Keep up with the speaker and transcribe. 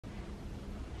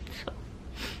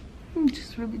I'm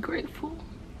just really grateful.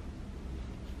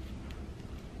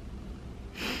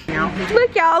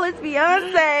 Look, y'all, it's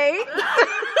Beyonce.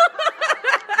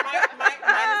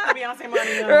 Beyonce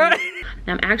money. Right.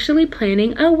 I'm actually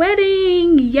planning a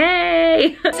wedding.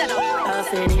 Yay!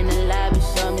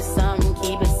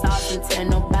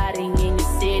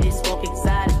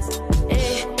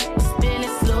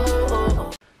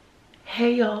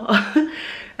 Hey y'all,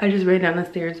 I just ran down the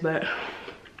stairs, but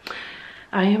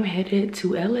I am headed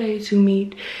to LA to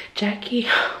meet Jackie,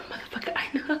 motherfucker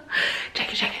Aina.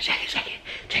 Jackie.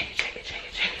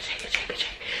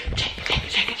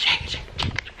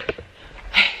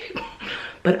 Hey,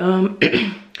 but I'm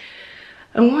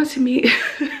going to meet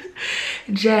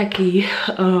Jackie,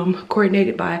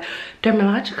 coordinated by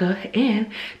Dermalogica, and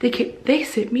they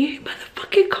sent me a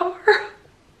motherfucking car.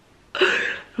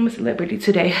 I'm a celebrity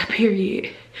today,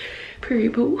 period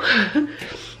boo.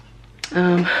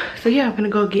 So yeah, I'm gonna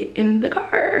go get in the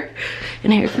car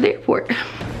and head to the airport.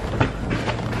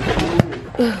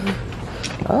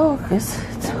 Oh, it's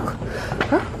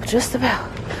just about.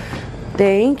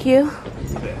 Thank you.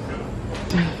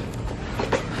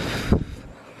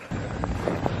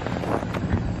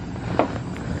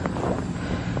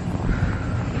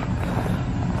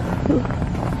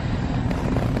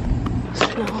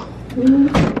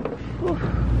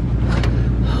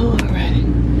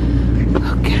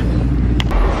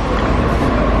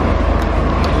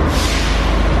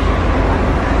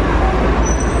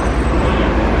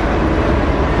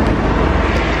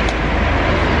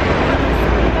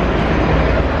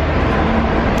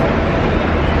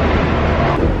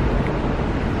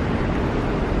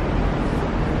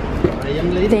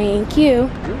 Thank you.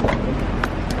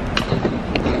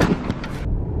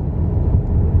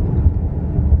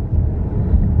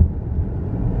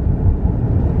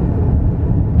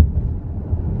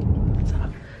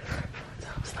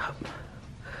 Stop.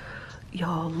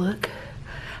 Y'all, look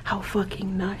how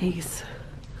fucking nice.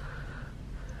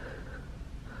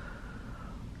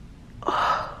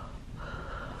 Oh.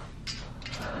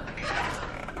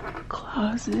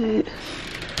 Closet.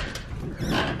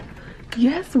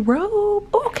 Yes,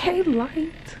 robe. Okay,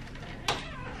 light.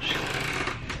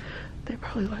 They're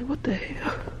probably like, what the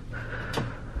hell?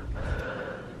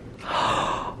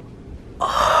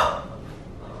 Oh,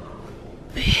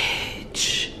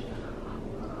 bitch.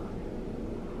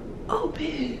 Oh,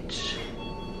 bitch.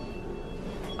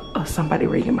 Oh, somebody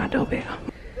ringing my doorbell.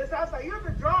 This house, like, you have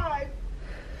to drive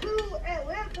to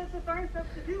Atlanta to find stuff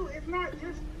to do. It's not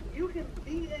just, you can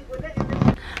be in Gwinnett.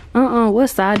 What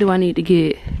side do I need to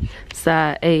get?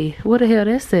 Side A. What the hell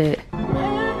that said?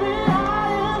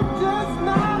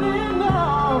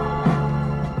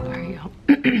 Sorry, y'all.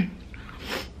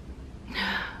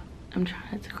 I'm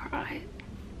trying to cry.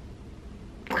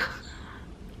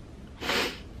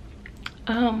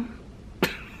 Oh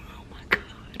my god.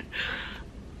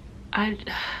 I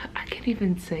can't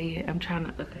even say it. I'm trying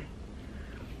to.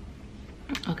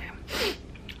 Okay.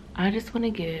 I just want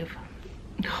to give.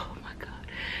 Oh my god.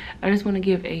 I just want to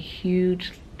give a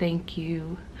huge thank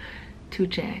you to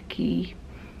Jackie.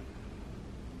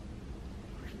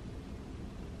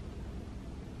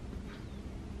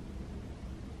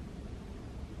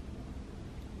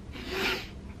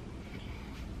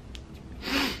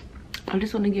 I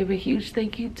just want to give a huge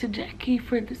thank you to Jackie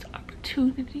for this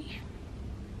opportunity.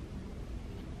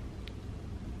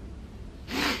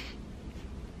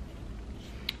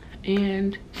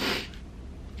 And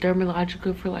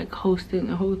Dermalogica for like hosting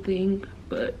the whole thing,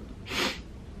 but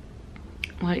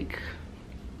like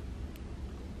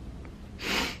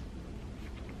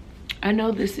I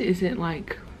know this isn't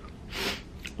like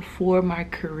for my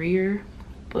career,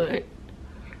 but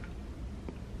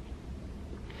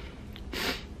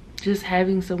just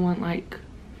having someone like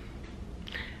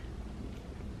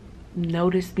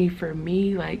notice me for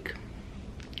me, like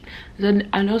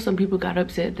I know some people got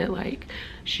upset that like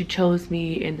she chose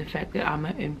me and the fact that I'm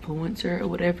an influencer or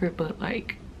whatever, but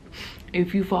like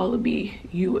if you follow me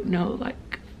you would know, like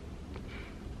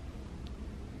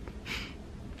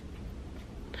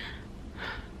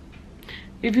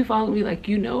if you follow me, like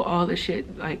you know all the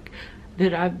shit like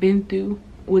that I've been through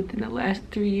within the last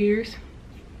 3 years.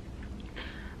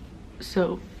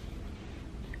 So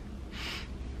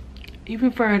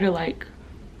even for her to like,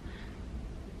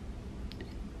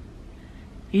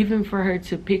 even for her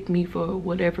to pick me for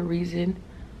whatever reason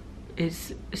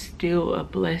is still a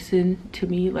blessing to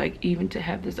me. Like even to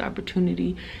have this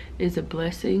opportunity is a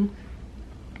blessing.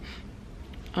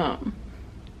 And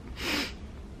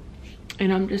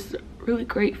I'm just really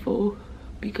grateful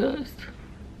because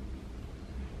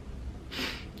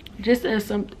just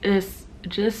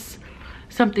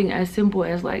something as simple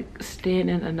as like staying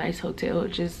in a nice hotel,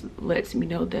 it just lets me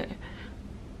know that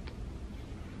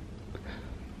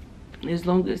as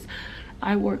long as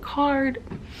I work hard,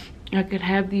 I can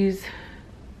have these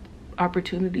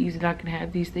opportunities and I can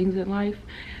have these things in life.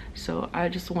 So I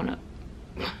just want to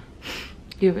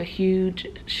give a huge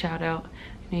shout out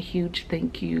and a huge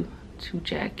thank you to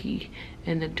Jackie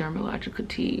and the dermatological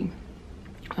team.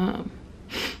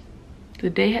 The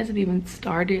day hasn't even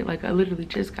started. Like, I literally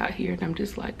just got here and I'm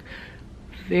just like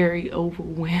very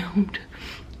overwhelmed.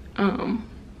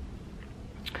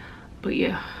 But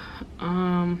yeah,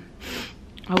 I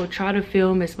will try to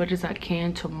film as much as I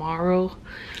can tomorrow.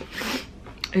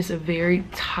 It's a very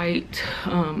tight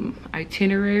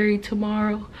itinerary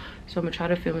tomorrow, so I'm gonna try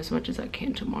to film as much as I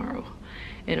can tomorrow.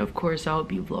 And of course I'll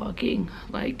be vlogging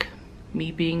like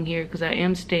me being here, because I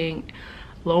am staying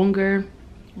longer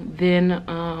than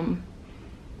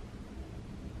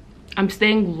I'm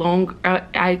staying long.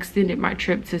 I extended my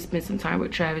trip to spend some time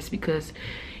with Travis because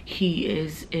he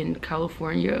is in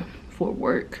California for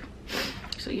work.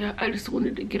 So yeah, I just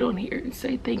wanted to get on here and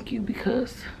say thank you,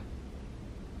 because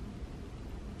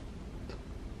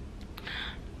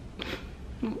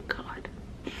oh God,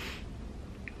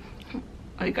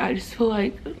 like I just feel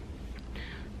like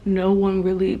no one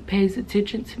really pays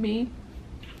attention to me.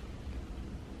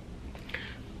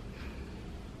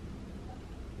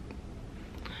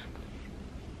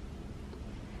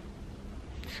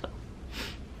 So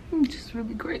I'm just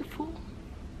really grateful.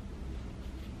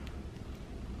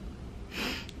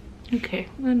 Okay,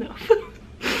 enough.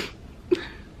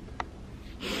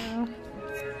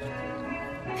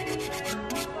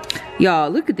 Y'all,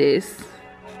 look at this.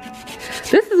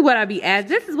 This is what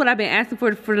this is what I've been asking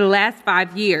for the last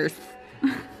 5 years.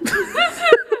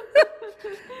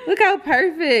 Look how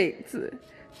perfect.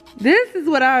 This is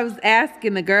what I was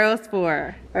asking the girls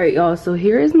for. All right, y'all, so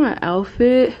here is my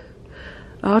outfit.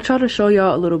 I'll try to show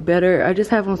y'all a little better. I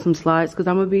just have on some slides because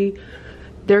I'm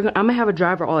gonna have a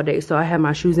driver all day, so I have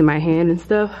my shoes in my hand and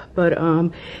stuff. But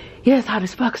yeah, it's hot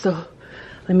as fuck, so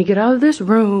let me get out of this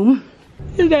room.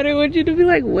 And I don't want you to be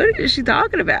like, what is she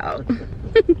talking about?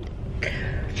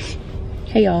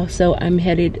 Hey y'all, so I'm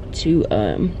headed to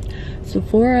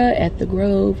Sephora at the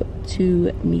Grove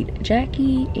to meet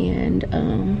Jackie, and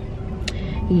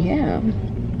yeah,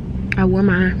 I wore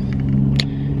my,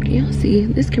 can y'all see?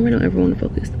 This camera don't ever want to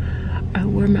focus. I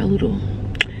wore my little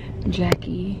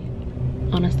Jackie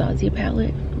Anastasia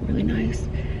palette, really nice.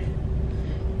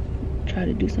 Try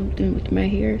to do something with my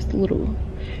hair. It's a little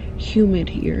humid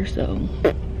here, so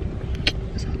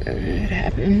it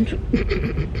happened.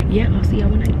 Yeah, I'll see y'all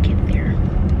when I get there.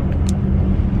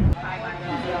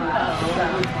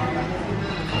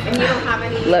 And you don't have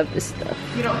any? Love this stuff.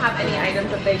 You don't have any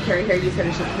items that they carry here? You said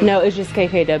it's just... No, it's just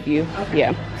KKW. Okay.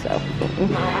 Yeah, so.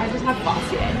 No, I just have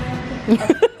Glossier.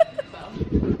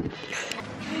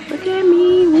 Look at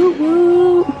me, woo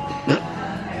woo.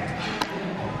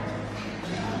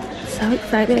 So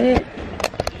excited.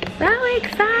 So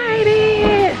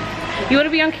excited. You want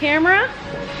to be on camera?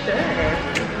 Sure.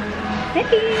 Hey.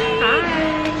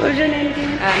 Hi. What was your name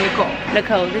again? Nicole.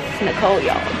 Nicole. This is Nicole,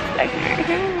 y'all.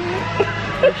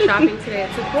 We're shopping today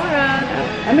at Sephora.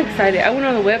 I'm excited. I went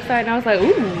on the website and I was like,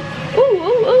 ooh, ooh,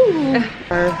 ooh, ooh.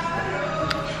 Our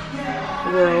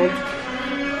world.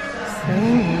 So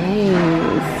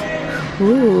nice.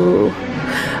 Ooh.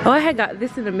 Oh, I had got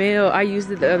this in the mail. I used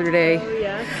it the other day. Oh,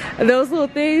 yeah. Those little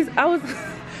things. I was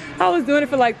doing it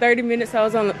for like 30 minutes. I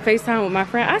was on FaceTime with my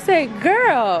friend. I said,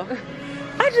 girl,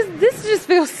 this just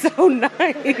feels so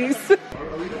nice.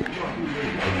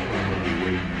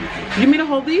 You mean to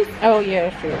hold these? Oh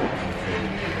yeah, sure.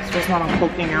 So it's not on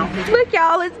poking out. Look,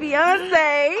 y'all, it's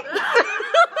Beyonce.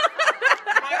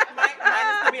 Mine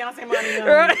is the Beyonce money.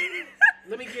 Right.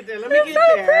 Let me get there. Let me get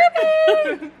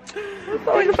there. I'm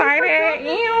so excited.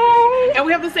 And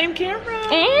we have the same camera.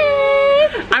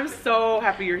 I'm so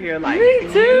happy you're here. Like, Me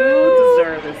too. You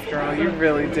deserve this, girl. You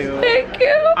really do. Thank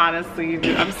you. Honestly, you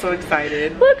do. I'm so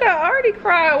excited. Look, I already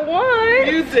cried once.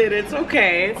 You did. It's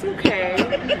okay. It's okay.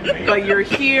 But you're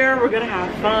here. We're gonna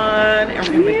have fun, and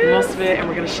we're gonna make the most of it, and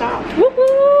we're gonna shop,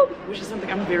 Woo-hoo. which is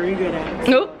something I'm very good at.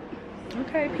 Nope.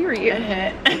 Okay, period.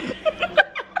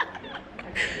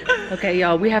 Okay,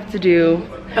 y'all, we have to do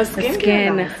a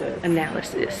skin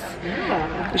analysis.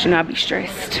 Yeah. We should not be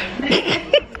stressed.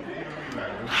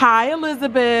 Hi,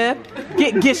 Elizabeth.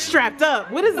 Get strapped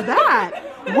up. What is that?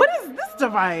 What is this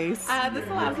device? This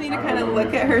allows me to kind of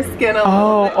look at her skin a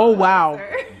little bit wow.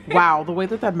 closer. Wow, the way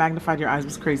that magnified your eyes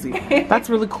was crazy. That's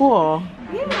really cool.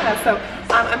 Yeah, so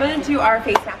I'm going to do our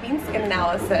face mapping skin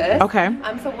analysis. Okay.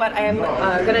 So what I am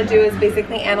going to do is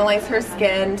basically analyze her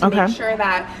skin to Okay. make sure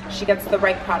that she gets the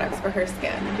right products for her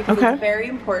skin. Because Okay. it's very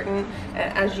important,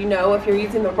 as you know, if you're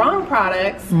using the wrong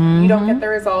products, you don't get the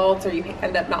results or you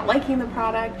end up not liking the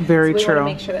product. Very so we true. want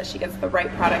to make sure that she gets the right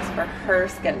products for her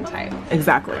skin type.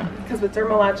 Exactly. Because with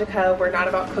Dermalogica, we're not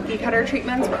about cookie cutter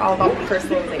treatments, we're all about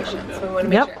personalization. So we want to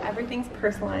make sure everything's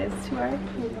personalized to our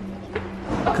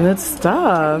Good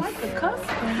stuff.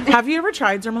 Have you ever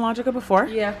tried Dermalogica before?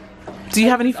 Yeah. Do you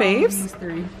have any These faves?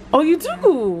 3. Oh, you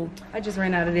do? I just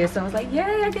ran out of this, so I was like, yay,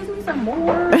 I guess me some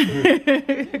more. So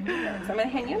I'm going to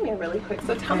hang you in here really quick.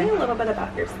 So tell me a little bit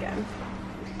about your skin.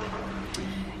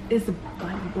 It's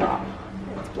like blah.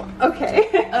 Okay.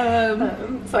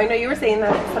 So I know you were saying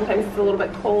that sometimes it's a little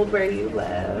bit cold where you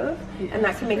live, and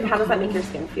that can make. How does that make your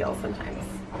skin feel sometimes?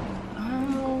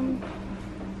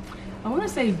 I want to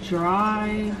say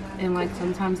dry and like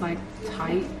sometimes like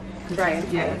tight. Right.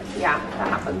 Yeah. Yeah, that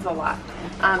happens a lot.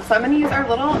 So I'm going to use our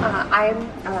little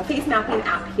face mapping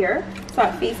app here. So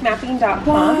at facemapping.com,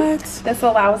 What? this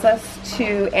allows us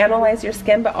to analyze your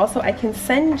skin, but also I can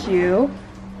send you.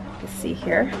 Let's see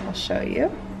here. I'll show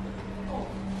you.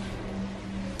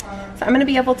 So I'm going to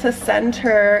be able to send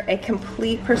her a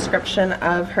complete prescription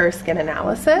of her skin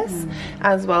analysis,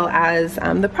 as well as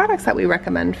the products that we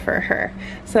recommend for her.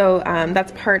 So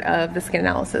that's part of the skin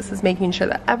analysis, is making sure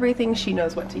that everything she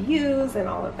knows what to use and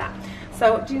all of that.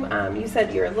 So you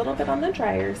said you're a little bit on the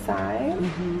drier side.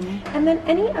 And then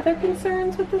any other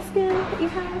concerns with the skin that you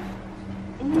have?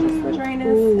 Just the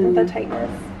dryness and the tightness?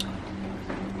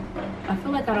 I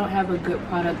feel like I don't have a good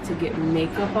product to get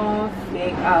makeup off.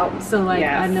 So like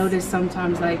yes. I notice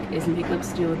sometimes like is makeup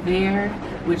still there,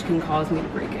 which can cause me to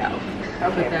break out.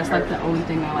 Okay, But that's like the only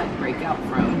thing I like break out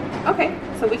from. Okay,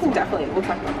 so we'll talk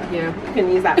about that. Yeah. You can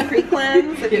use that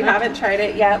pre-cleanse. If you haven't tried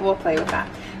it yet, we'll play with that.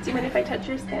 Do you mind if I touch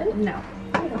your skin? No.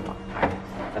 Beautiful. Alright, so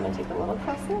I'm going to take a little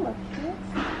closer look here.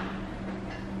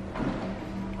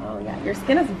 Oh yeah, your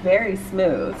skin is very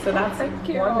smooth, so that's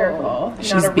wonderful.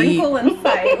 She's Not a wrinkle beat. in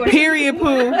sight. Period,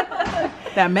 poo.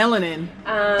 That melanin.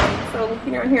 So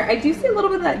looking around here, I do see a little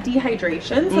bit of that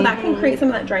dehydration, so that can create some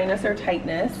of that dryness or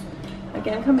tightness.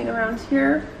 Again, coming around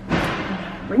here,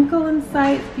 wrinkle in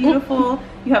sight, it's beautiful.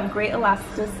 You have great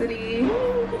elasticity.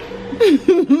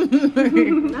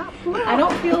 I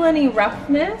don't feel any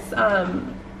roughness,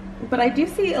 but I do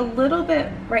see a little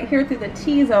bit right here through the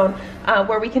T-zone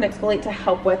where we can exfoliate to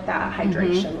help with that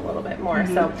hydration a little bit more.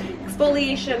 So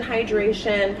exfoliation,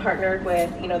 hydration, partnered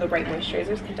with the right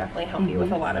moisturizers can definitely help you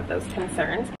with a lot of those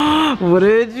concerns. What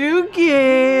did you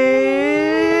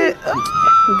get?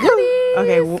 Goodies.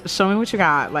 Okay, show me what you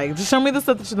got. Like, just show me the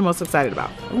stuff that you're the most excited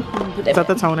about. Is that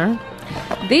the toner?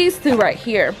 These 2 right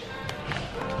here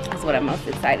is what I'm most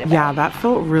excited about. Yeah, that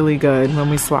felt really good when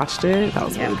we swatched it. That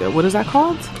was really good. What is that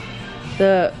called?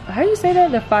 The, how do you say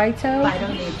that? The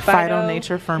Phyto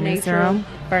Nature Firming Serum.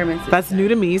 That's new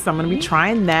to me, so I'm gonna be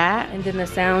trying that. And then the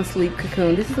Sound Sleep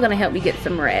Cocoon. This is gonna help me get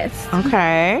some rest.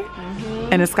 Okay.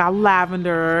 And it's got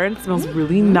lavender and it smells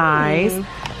really nice.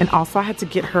 And also I had to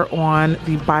get her on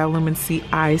the Biolumin C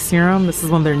Eye Serum. This is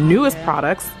one of their newest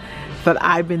products that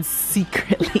I've been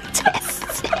secretly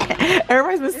testing.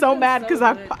 Everybody's been so mad because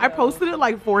I posted it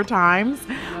like 4 times,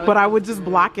 but I would just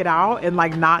block it out and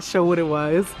like not show what it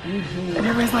was. And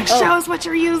everybody's like, show us what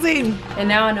you're using. And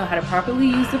now I know how to properly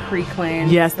use the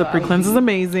pre-cleanse. Yes, the pre-cleanse is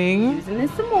amazing. Using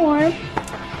this some more.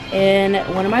 And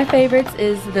one of my favorites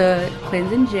is the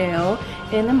cleansing gel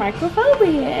and the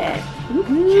microfoliant.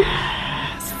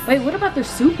 Yes. Wait, what about the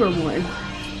super one?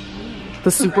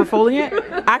 The super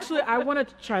foliant? Actually, I want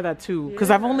to try that too because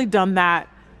I've only done that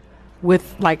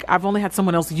with like I've only had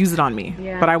someone else use it on me,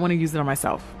 but I want to use it on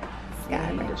myself.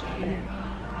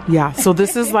 Yeah, so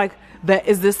this is like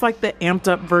is this like the amped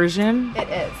up version? It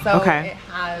is. So it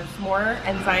has more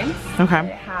enzymes. Okay.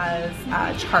 It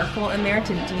has charcoal in there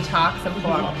to detox and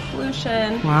pull out all the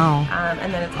pollution. Wow.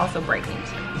 And then it's also brightening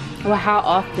too. Well, how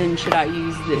often should I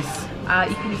use this?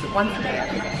 You can use it once a day,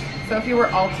 every day. So if you were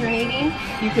alternating,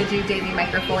 you could do daily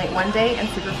microfoliant one day and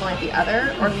superfoliant the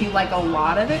other. Or if you like a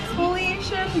lot of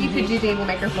exfoliation, you could do daily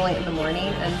microfoliant in the morning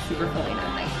and superfoliant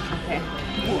at night. Okay.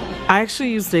 I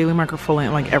actually use daily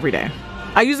microfoliant like every day.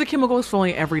 I use a chemical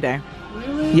exfoliant every day.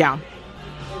 Really? Yeah.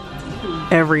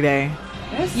 Every day.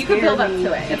 You can build up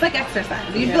to it. It's like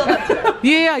exercise. You build up to it.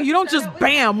 Yeah, you don't just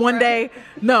bam one day.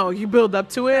 No, you build up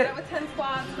to it. Start out with 10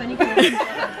 squats, then you can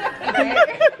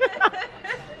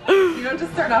you don't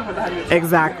just start off with 100 squats.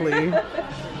 Exactly.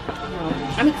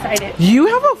 I'm excited. You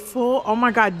have a full, oh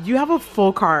my God, you have a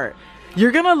full cart.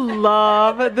 You're gonna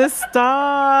love this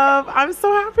stuff. I'm so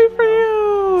happy for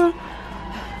you.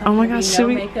 Oh my gosh, should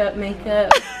we? Makeup.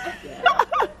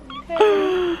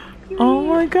 Oh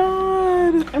my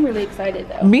god. I'm really excited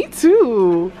though. Me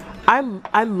too.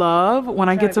 I love when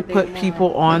I get to put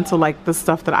people on to like the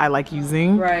stuff that I like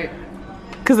using. Right.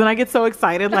 Cause then I get so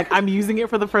excited, like I'm using it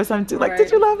for the first time too. Like,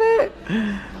 did you love it?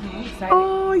 I'm excited.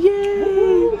 Oh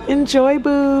yay! Enjoy,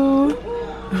 boo.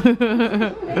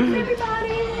 Thanks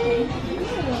everybody.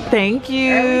 Thank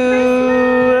you.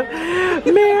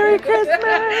 Merry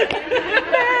Christmas.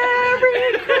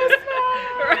 Merry Christmas.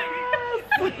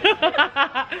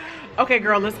 Okay,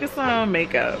 girl, let's get some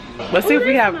makeup. Let's see if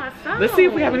we have. Let's see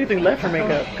if we have anything left for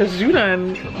makeup. Cause you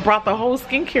done brought the whole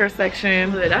skincare section.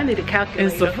 But I need a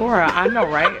calculator. In Sephora, I know,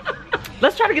 right?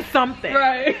 Let's try to get something.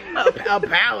 Right. A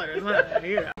palette or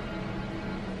something. Yeah.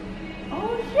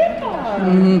 Oh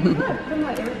yeah.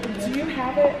 Do you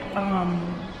have it?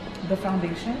 The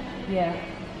foundation? Yeah.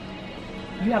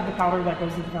 You have the powder that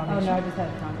goes with the foundation? Oh no, I just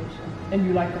have the foundation. And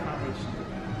you like the foundation?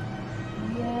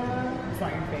 Yeah. It's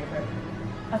not your favorite.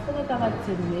 I feel like I like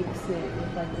to mix it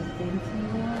with like the Fenty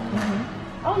one.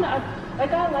 Oh no,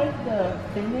 I like the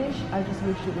finish. I just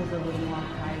wish it was a little more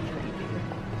hydrated.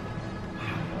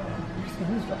 Your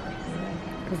skin is dry.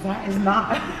 Because that is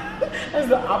not, that's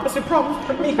the opposite problem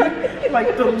for me.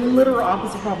 Like the literal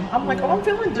opposite problem. I'm like, oh, I'm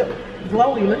feeling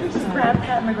glowy. Let me just grab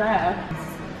Pat McGrath. This is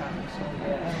the foundation.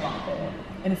 Yeah, I love it.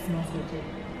 And it smells good too. It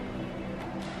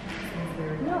smells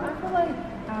very good. No, I feel like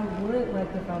I would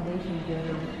like the foundation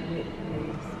better with this.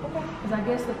 Okay. Because I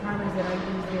guess the primers that I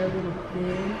use, they're a little thin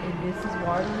and this is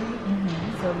watery.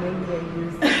 So maybe they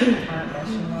just aren't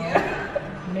meshing well.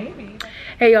 Maybe.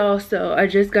 Hey y'all, so I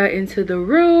just got into the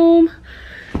room.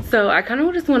 So I kind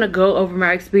of just want to go over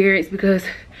my experience because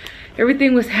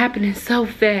everything was happening so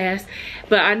fast.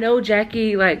 But I know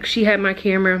Jackie, like, she had my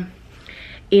camera,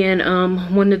 and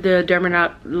one of the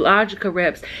Dermatologica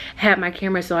reps had my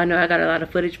camera, so I know I got a lot of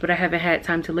footage, but I haven't had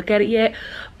time to look at it yet.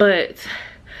 But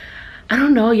I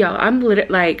don't know, y'all. I'm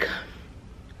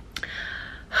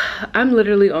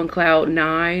literally on cloud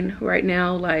 9 right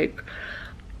now. Like,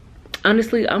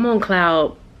 honestly, I'm on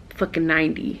cloud fucking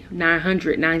 90,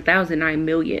 900, 9,000, 9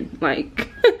 million. Like,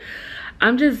 I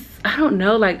don't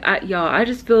know. Like, y'all, I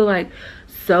just feel like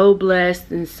so blessed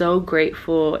and so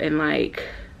grateful and like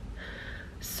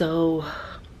so,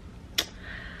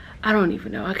 I don't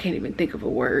even know. I can't even think of a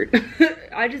word.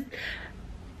 I just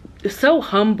so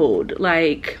humbled.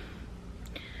 Like,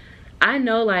 I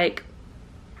know, like,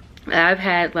 I've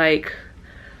had like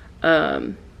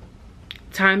times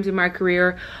in my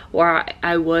career where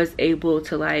I was able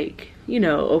to, like, you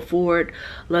know, afford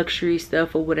luxury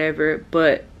stuff or whatever,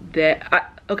 but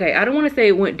okay, I don't want to say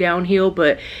it went downhill,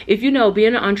 but if you know,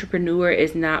 being an entrepreneur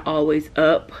is not always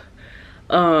up.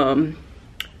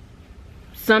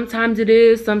 Sometimes it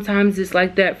is, sometimes it's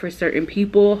like that for certain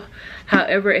people.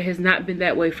 However, it has not been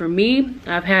that way for me.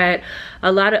 I've had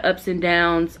a lot of ups and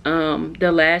downs.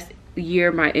 The last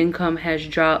year my income has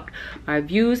dropped, my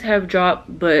views have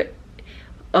dropped, but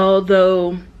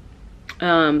although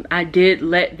I did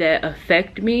let that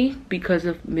affect me because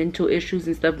of mental issues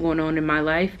and stuff going on in my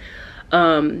life,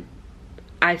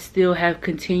 I still have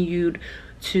continued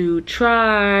to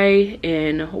try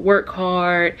and work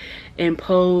hard and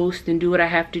post and do what I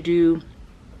have to do.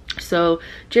 So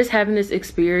just having this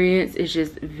experience is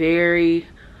just very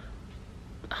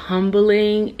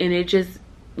humbling, and it just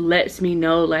lets me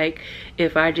know, like,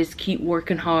 if I just keep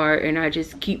working hard and I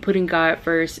just keep putting God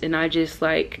first and I just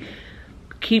like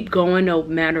keep going no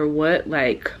matter what,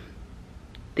 like,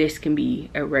 this can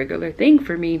be a regular thing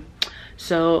for me.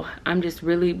 So I'm just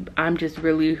really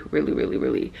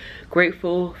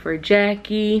grateful for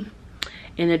Jackie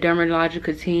and the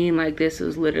Dermatologica team. Like, this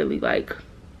was literally like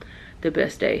the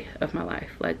best day of my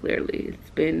life. Like, literally, it's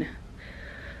been,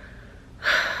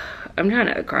 I'm trying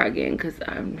not to cry again because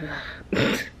I'm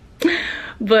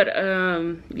but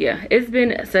yeah, it's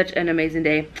been such an amazing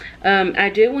day. I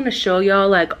did want to show y'all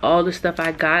like all the stuff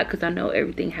I got because I know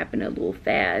everything happened a little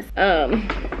fast.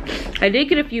 I did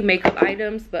get a few makeup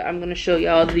items, but I'm gonna show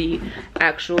y'all the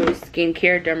actual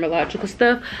skincare dermatological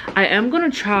stuff. I'm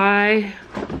gonna try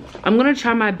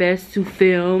my best to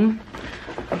film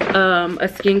a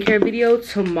skincare video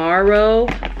tomorrow.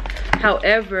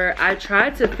 However, I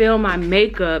tried to film my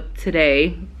makeup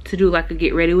today to do like a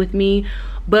get ready with me,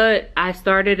 but I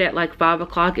started at like 5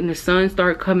 o'clock and the sun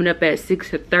started coming up at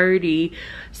 6:30,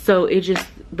 so it just,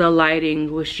 the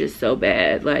lighting was just so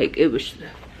bad. Like, it was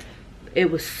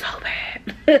so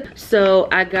bad. So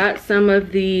I got some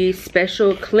of the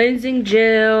special cleansing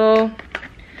gel.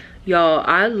 Y'all,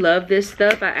 I love this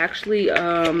stuff. I actually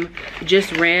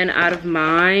just ran out of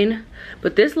mine,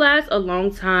 but this lasts a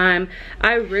long time.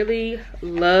 I really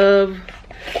love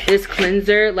this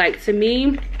cleanser. Like, to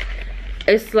me,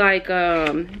 it's like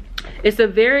it's a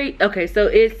very, okay, so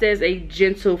it says a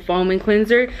gentle foaming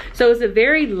cleanser, so it's a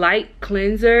very light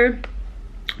cleanser,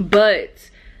 but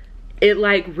it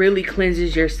like really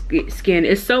cleanses your skin.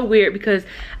 It's so weird because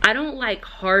I don't like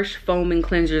harsh foaming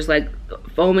cleansers, like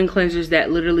foaming cleansers that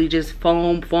literally just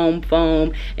foam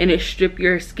and it strip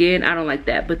your skin. I don't like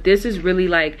that, but this is really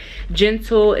like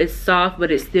gentle, it's soft,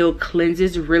 but it still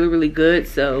cleanses really good.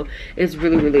 So it's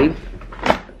really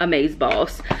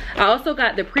amazeballs. I also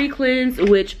got the pre-cleanse,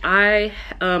 which I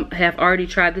have already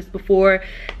tried this before.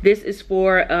 This is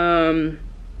for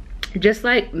just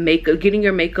like makeup, getting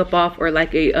your makeup off, or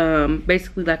like a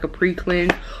basically like a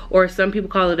pre-cleanse, or some people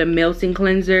call it a melting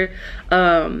cleanser.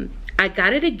 I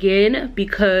got it again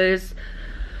because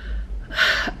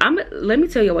let me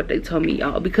tell you what they told me,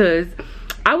 y'all, because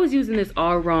I was using this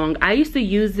all wrong. I used to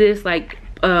use this like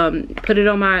put it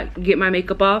on get my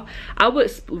makeup off. I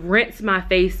would rinse my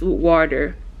face with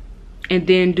water and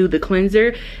then do the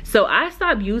cleanser. So I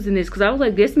stopped using this because I was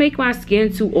like, this make my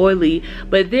skin too oily.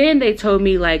 But then they told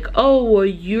me like, oh, well,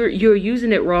 you're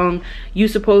using it wrong. You're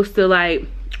supposed to like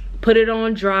put it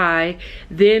on dry,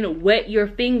 then wet your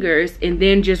fingers, and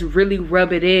then just really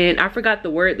rub it in. I forgot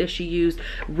the word that she used.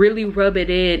 Really rub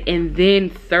it in and then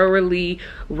thoroughly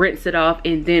rinse it off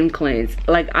and then cleanse.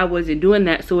 Like, I wasn't doing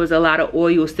that, so it was a lot of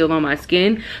oil still on my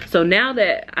skin. So now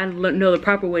that I know the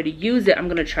proper way to use it, I'm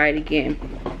gonna try it again.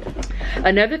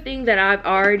 Another thing that I've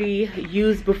already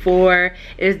used before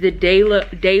is the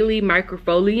daily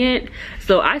microfoliant.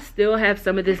 So I still have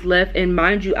some of this left, and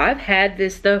mind you, I've had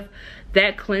this stuff,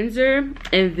 that cleanser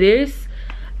and this,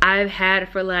 I've had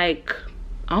for like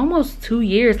almost 2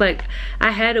 years. Like,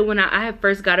 I had it when I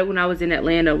first got it when I was in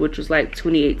Atlanta, which was like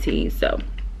 2018. So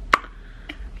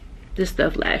this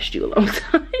stuff lasts you a long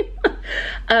time.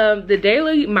 The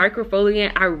daily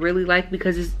microfoliant I really like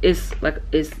because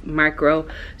it's micro,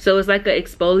 so it's like an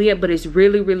exfoliant, but it's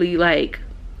really like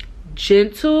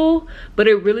gentle, but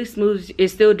it really smooths. It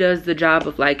still does the job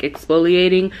of like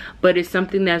exfoliating, but it's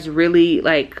something that's really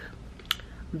like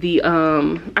the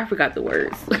I forgot the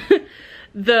words.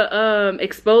 The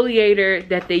exfoliator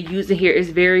that they use in here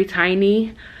is very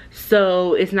tiny,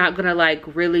 so it's not gonna like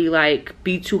really like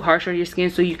be too harsh on your skin,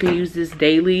 so you can use this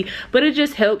daily, but it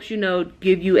just helps, you know,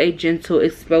 give you a gentle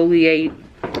exfoliate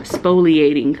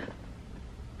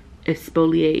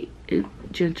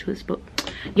gentle exfoliate.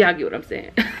 Y'all get what I'm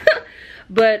saying.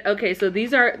 But okay, so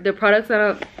these are the products that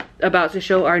I'm about to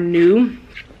show are new.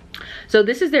 So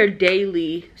this is their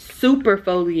daily super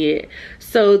foliant.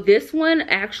 So this one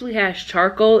actually has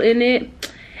charcoal in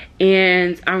it,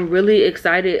 and I'm really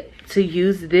excited to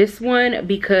use this one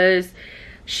because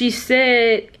she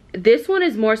said this one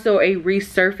is more so a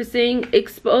resurfacing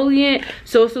exfoliant,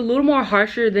 so it's a little more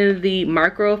harsher than the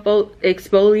micro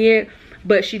exfoliant,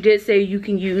 but she did say you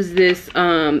can use this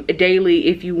daily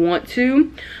if you want to.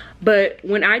 But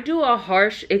when I do a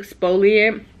harsh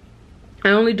exfoliant, I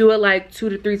only do it like 2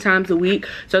 to 3 times a week,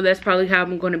 so that's probably how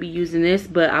I'm going to be using this.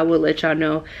 But I will let y'all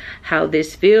know how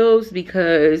this feels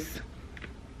because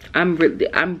I'm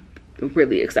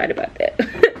really excited about that.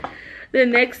 The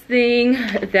next thing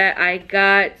that I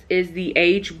got is the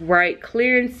Age Bright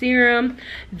Clearing Serum.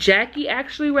 Jackie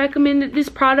actually recommended this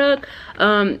product.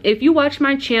 If you watch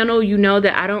my channel, you know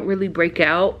that I don't really break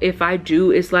out. If I do,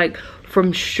 it's like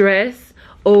from stress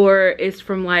or it's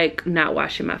from like not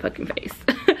washing my fucking face.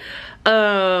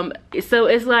 So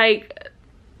it's like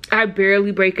I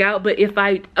barely break out, but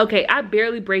I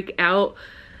barely break out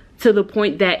to the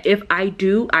point that if I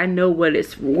do, I know where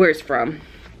it's from.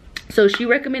 So she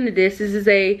recommended this. This is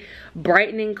a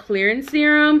brightening clearing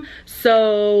serum.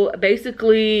 So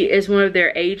basically it's one of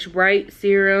their Age Bright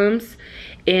serums,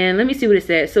 and let me see what it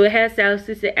says. So it has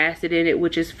salicylic acid in it,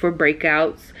 which is for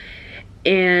breakouts,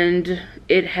 and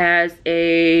it has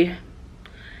a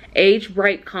Age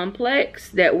Bright complex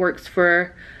that works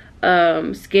for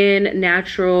skin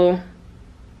natural,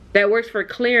 that works for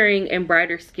clearing and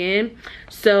brighter skin.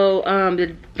 So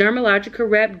the Dermalogica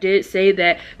rep did say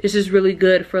that this is really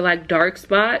good for like dark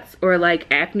spots or like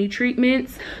acne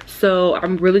treatments. So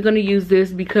I'm really going to use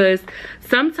this because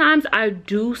sometimes I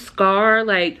do scar,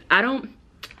 like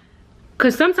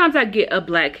because sometimes I get a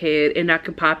blackhead and I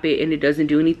can pop it and it doesn't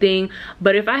do anything.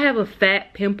 But if I have a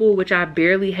fat pimple, which I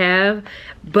barely have,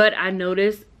 but I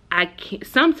notice I can't,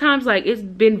 sometimes like it's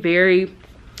been very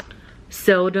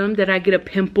seldom that I get a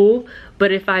pimple,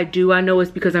 but if I do, I know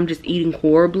it's because I'm just eating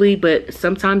horribly. But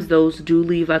sometimes those do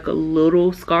leave like a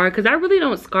little scar, because I really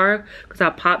don't scar because I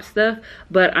pop stuff.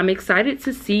 But I'm excited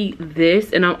to see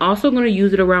this, and I'm also going to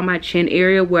use it around my chin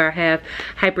area where I have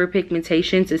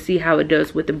hyperpigmentation to see how it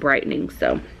does with the brightening.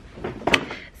 So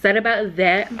excited about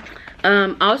that.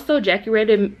 Also Jackie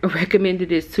recommended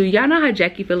this too. Y'all know how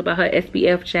Jackie feel about her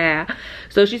SPF, child.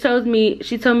 So she told me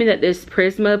that this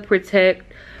Prisma Protect,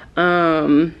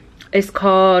 it's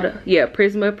called, yeah,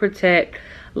 Prisma Protect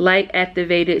Light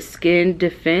Activated Skin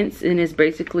Defense, and it's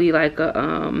basically like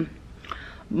a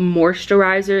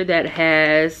moisturizer that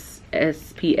has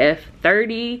SPF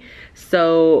 30.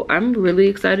 So I'm really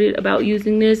excited about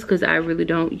using this because I really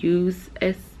don't use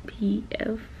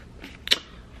SPF.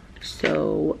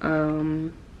 So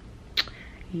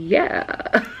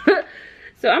yeah.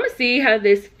 So I'm gonna see how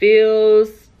this feels.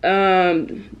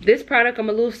 This product I'm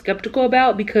a little skeptical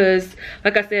about because,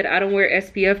 like I said, I don't wear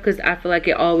SPF because I feel like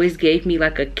it always gave me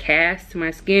like a cast to my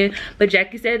skin, but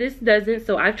Jackie said this doesn't,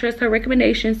 so I trust her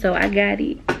recommendation, so I got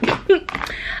it.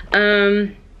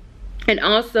 And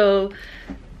also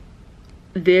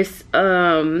this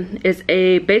is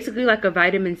basically like a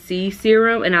vitamin C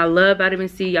serum, and I love vitamin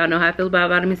C. Y'all know how I feel about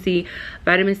vitamin C.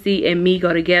 Vitamin C and me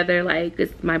go together, like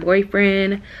it's my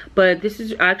boyfriend. But this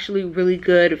is actually really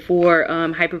good for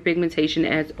hyperpigmentation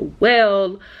as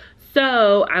well,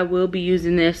 so I will be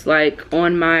using this like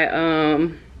on my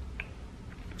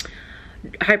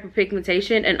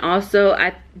hyperpigmentation. And also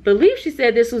I believe she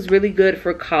said this was really good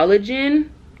for collagen.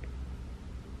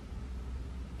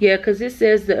 Yeah, because it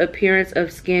says the appearance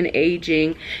of skin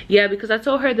aging. Yeah, because I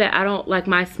told her that I don't like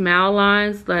my smile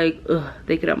lines, like, ugh,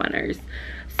 they get on my nerves.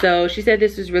 So she said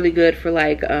this is really good for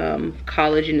like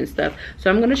collagen and stuff. So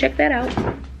I'm gonna check that out.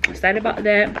 I'm excited about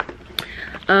that.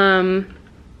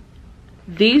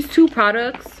 These two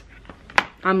products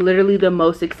I'm literally the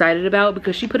most excited about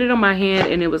because she put it on my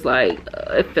hand and it was like,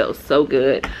 it felt so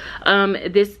good.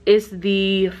 This is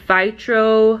the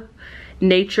Phytro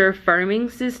Nature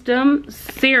Firming System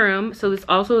Serum. So this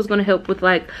also is going to help with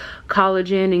like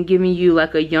collagen and giving you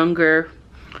like a younger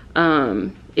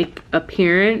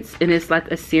appearance, and it's like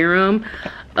a serum.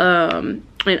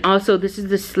 And also this is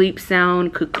the Sleep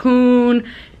Sound Cocoon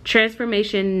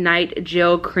Transformation Night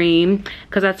Gel Cream,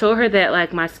 because I told her that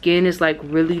like my skin is like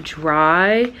really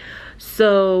dry.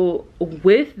 So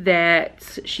with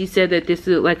that, she said that this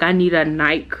is like, I need a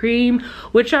night cream,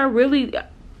 which I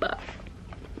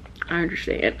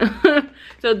understand.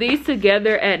 So these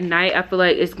together at night, I feel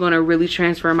like it's gonna really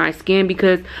transfer my skin,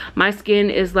 because my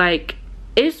skin is like,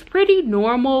 it's pretty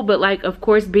normal, but like of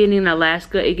course being in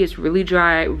Alaska, it gets really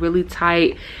dry, really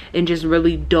tight, and just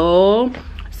really dull.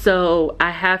 So I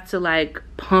have to like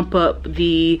pump up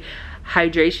the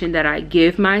hydration that I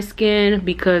give my skin,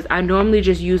 because I normally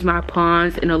just use my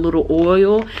Pond's and a little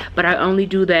oil, but I only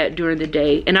do that during the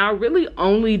day, and I really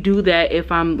only do that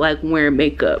if I'm like wearing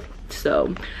makeup.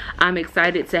 So I'm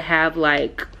excited to have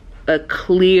like a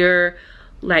clear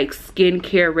like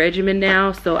skincare regimen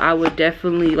now. So I would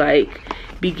definitely like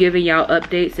be giving y'all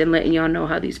updates and letting y'all know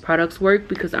how these products work,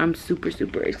 because I'm super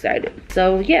excited.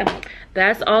 So yeah,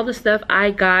 that's all the stuff I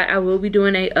got. I will be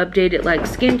doing a updated like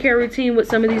skincare routine with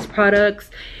some of these products,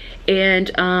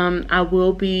 and I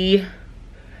will be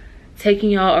taking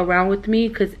y'all around with me,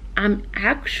 because I'm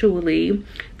actually,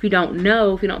 if you don't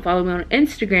know, if you don't follow me on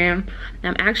Instagram,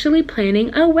 I'm actually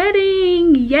planning a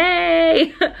wedding.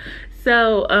 Yay!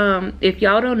 So if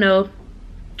y'all don't know,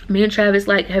 me and Travis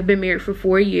like have been married for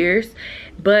 4 years,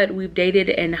 but we've dated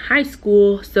in high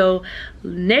school. So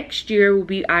next year will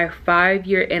be our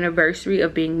 5-year anniversary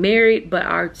of being married, but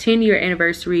our 10-year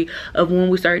anniversary of when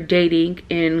we started dating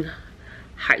in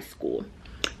high school.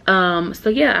 So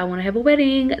yeah, I want to have a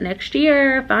wedding next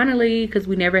year finally, because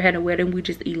we never had a wedding, we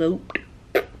just eloped.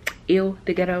 Ew,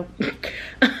 the ghetto.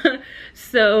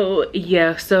 So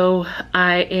yeah, so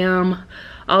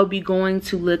I'll be going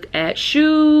to look at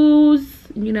shoes,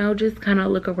 you know, just kind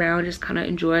of look around, just kind of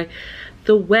enjoy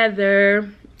the weather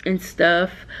and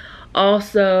stuff.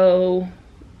 Also,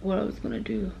 what I was gonna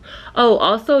do, oh,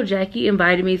 also Jackie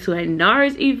invited me to a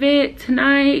NARS event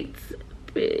tonight.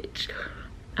 Bitch,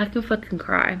 I can fucking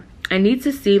cry. I need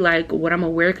to see like what I'm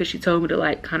gonna wear, because she told me to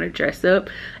like kind of dress up,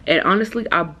 and honestly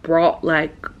I brought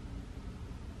like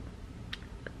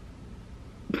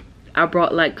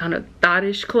kind of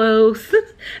thottish clothes.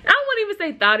 I wouldn't even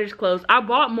say thottish clothes. I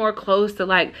bought more clothes to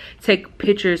like take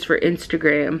pictures for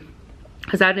Instagram,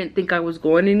 because I didn't think I was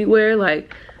going anywhere.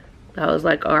 Like I was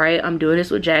like, all right, I'm doing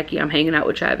this with Jackie, I'm hanging out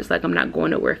with Travis, like I'm not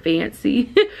going nowhere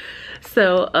fancy.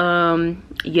 So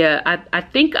yeah, I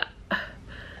think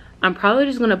I'm probably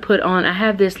just gonna put on, I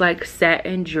have this like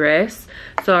satin dress,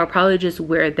 so I'll probably just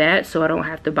wear that so I don't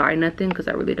have to buy nothing, because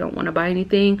I really don't want to buy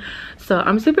anything. So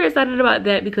I'm super excited about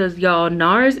that, because y'all,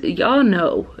 NARS, y'all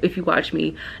know if you watch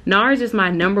me, NARS is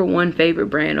my #1 favorite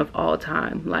brand of all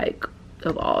time, like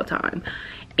of all time.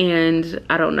 And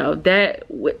I don't know, that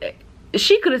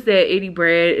she could have said any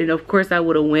brand, and of course I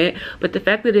would have went. But the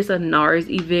fact that it's a NARS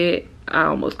event, I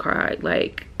almost cried.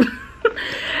 Like,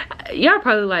 y'all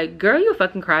probably like, girl, you a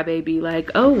fucking crybaby.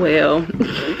 Like, oh well.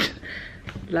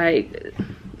 Like,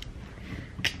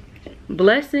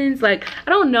 blessings. Like, I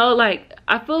don't know. Like,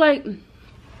 I feel like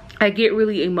I get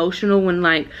really emotional when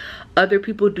like other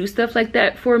people do stuff like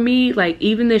that for me. Like,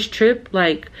 even this trip,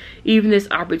 like even this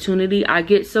opportunity, I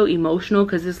get so emotional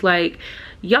because it's like,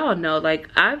 y'all know, like,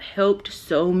 I've helped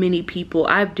so many people.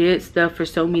 I've did stuff for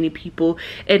so many people,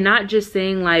 and not just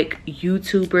saying like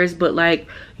YouTubers, but like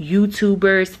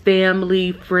YouTubers,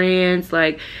 family, friends,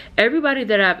 like everybody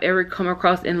that I've ever come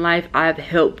across in life, I've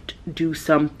helped do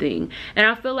something. And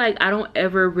I feel like I don't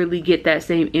ever really get that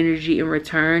same energy in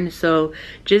return. So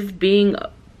just being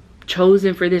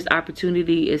chosen for this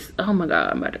opportunity is, oh my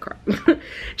god, I'm about to cry.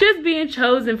 Just being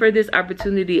chosen for this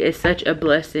opportunity is such a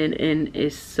blessing, and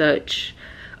is such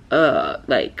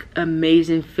like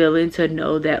amazing feeling to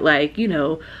know that, like, you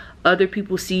know, other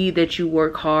people see that you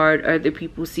work hard, other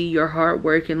people see your hard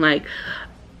work, and like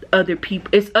other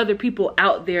people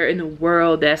out there in the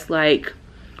world that's like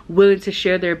willing to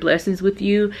share their blessings with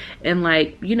you. And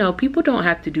like, you know, people don't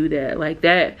have to do that. Like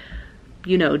that,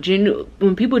 you know,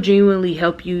 when people genuinely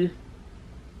help you,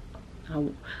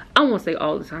 I won't say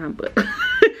all the time, but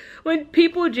when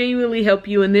people genuinely help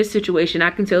you in this situation, I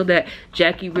can tell that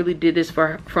Jackie really did this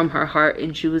from her heart.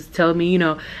 And she was telling me, you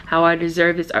know, how I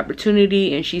deserve this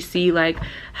opportunity, and she see like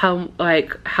how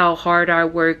hard I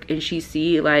work, and she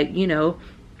see like, you know,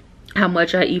 how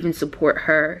much I even support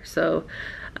her. So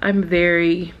I'm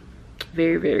very,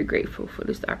 very, very grateful for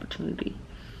this opportunity.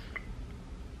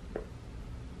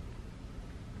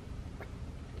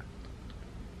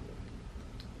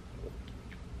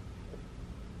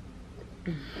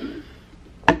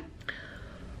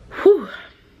 Whew.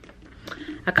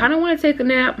 I kind of want to take a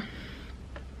nap,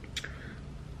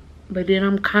 but then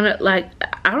I'm kind of like,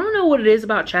 I don't know what it is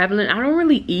about traveling. I don't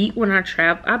really eat when I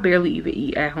travel. I barely even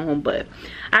eat at home, but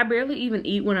I barely even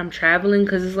eat when I'm traveling,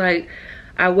 because it's like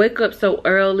I wake up so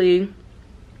early.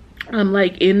 I'm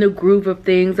like in the groove of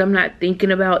things. I'm not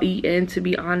thinking about eating, to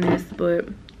be honest. But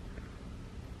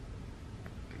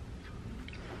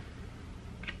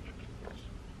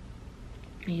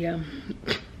yeah,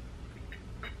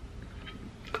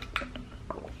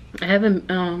 I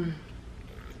haven't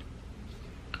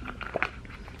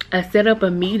I set up a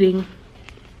meeting.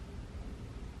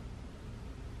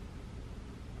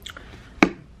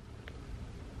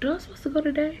 Do I supposed to go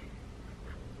today?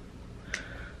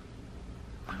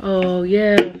 Oh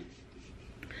yeah,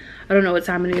 I don't know what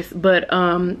time it is, but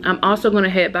I'm also gonna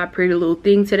head by Pretty Little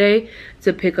Thing today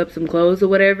to pick up some clothes or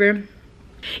whatever.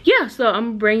 Yeah, so I'm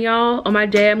gonna bring y'all on my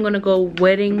day. I'm gonna go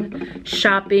wedding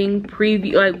shopping,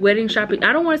 preview, like wedding shopping.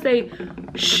 I don't want to say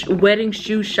wedding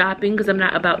shoe shopping, because I'm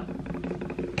not about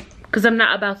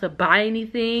to buy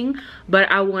anything, but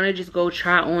I want to just go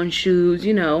try on shoes,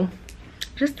 you know,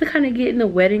 just to kind of get in the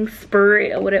wedding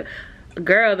spirit or whatever.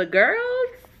 Girl, the girls,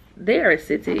 they are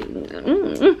sitting.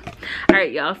 All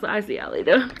right, y'all, so I see y'all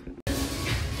later.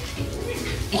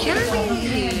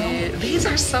 Yeah, these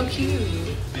are so cute.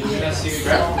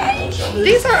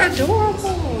 These are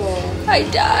adorable. I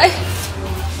die.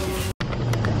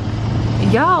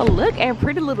 Y'all, look at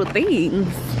Pretty Little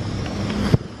Things.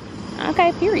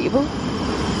 Okay, period, boo.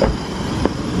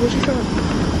 What's she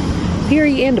saying?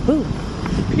 Period and the boo.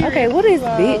 Period. Okay, what is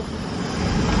bit?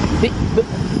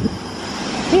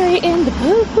 Period and the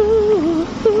boo.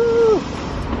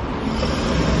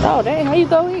 Oh, dang, how you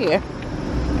go here?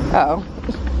 Oh.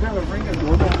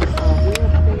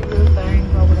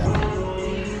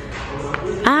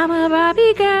 I'm a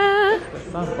Barbie girl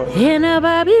in a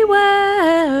Barbie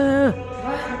world.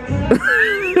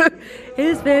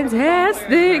 It's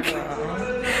fantastic.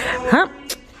 Huh?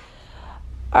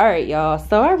 All right, y'all,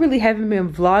 so I really haven't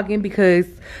been vlogging because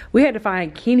we had to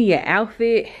find Kenny an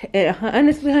outfit, and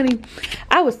honestly, honey,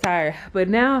 I was tired. But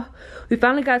now we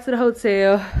finally got to the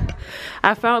hotel.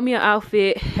 I found me an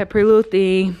outfit at Pretty Little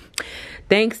Thing.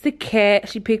 Thanks to Kat,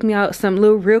 she picked me out some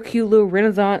real cute little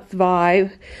Renaissance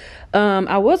vibe.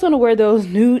 I was gonna wear those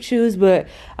nude shoes, but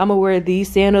I'm gonna wear these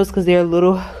sandals because they're a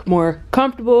little more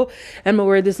comfortable. And I'm gonna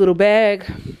wear this little bag.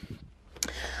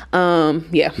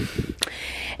 Yeah.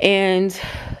 And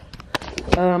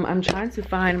I'm trying to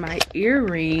find my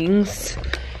earrings.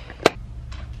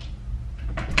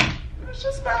 It's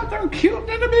just about them cute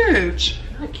than a bitch.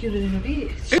 Not cuter than a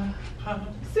bitch.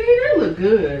 See, they look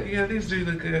good. Yeah, these do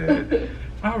look good.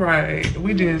 All right,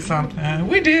 we did something.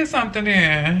 We did something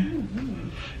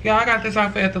then. Y'all, I got this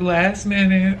outfit at the last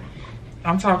minute.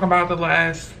 I'm talking about the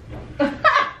last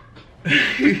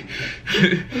The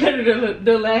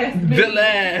last bitch. The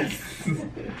last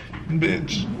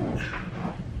bitch.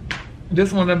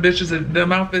 This one of them bitches,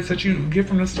 them outfits that you get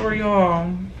from the store,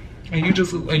 y'all. And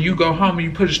you go home and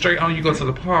you put it straight on, you go to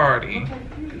the party.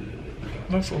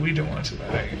 That's what we doing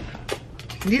today.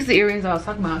 These are the earrings I was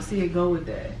talking about. See it go with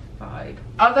that vibe.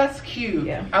 Oh, that's cute.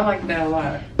 Yeah. I like that a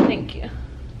lot. Thank you.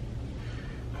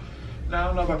 Now I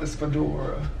don't know about this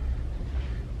fedora.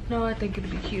 No, I think it'd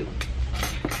be cute.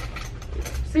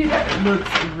 See, that looks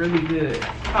really good.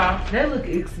 Huh? That look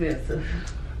expensive.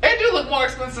 It do look more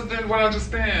expensive than what I just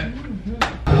spent.